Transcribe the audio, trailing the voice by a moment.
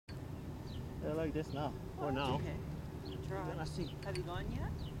They're like this now. For now. Okay. Try. We're gonna see. Have you gone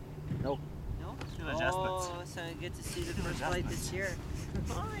yet? No. No? Still adjustments. Oh, so I get to see the Still first flight this year.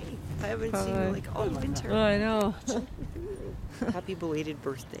 Hi. I haven't Hi. seen you like all winter. Oh, I know. Happy belated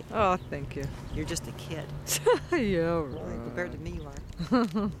birthday. Oh, thank you. You're just a kid. Yeah, Like, compared to me, you are.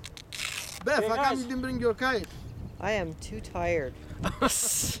 Beth, how come you didn't bring your kite? I am too tired. I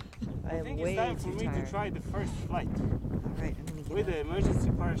am think way it's time for too me tired. to try the first flight Alright, I'm gonna get with out. the emergency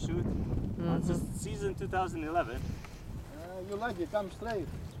parachute on season 2011. You like it, come straight.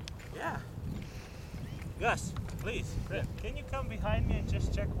 Yeah. Gus, please, Fred, can you come behind me and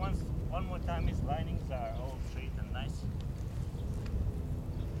just check one more time his linings are all straight and nice?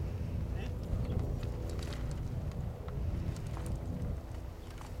 Okay.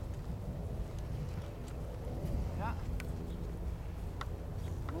 Yeah.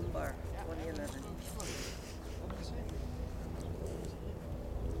 Lumbar, 2011.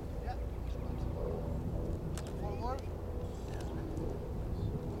 Yeah. One more.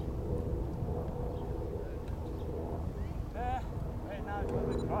 Right now it's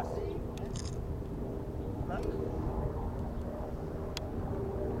moving across. Look.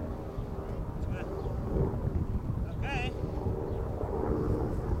 It's good. Okay.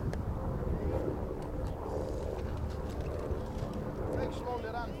 Take slowly,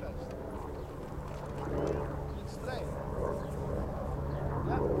 run first. It's straight.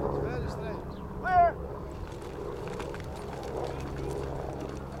 Yeah, it's very straight. Where?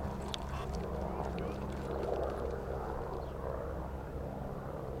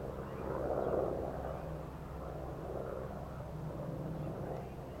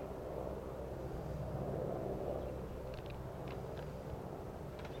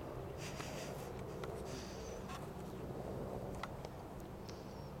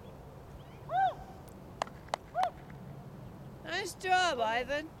 Nice job,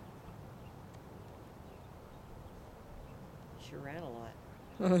 Ivan. Sure ran a lot.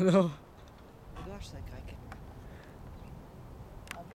 Oh, no. Gosh, that guy can run.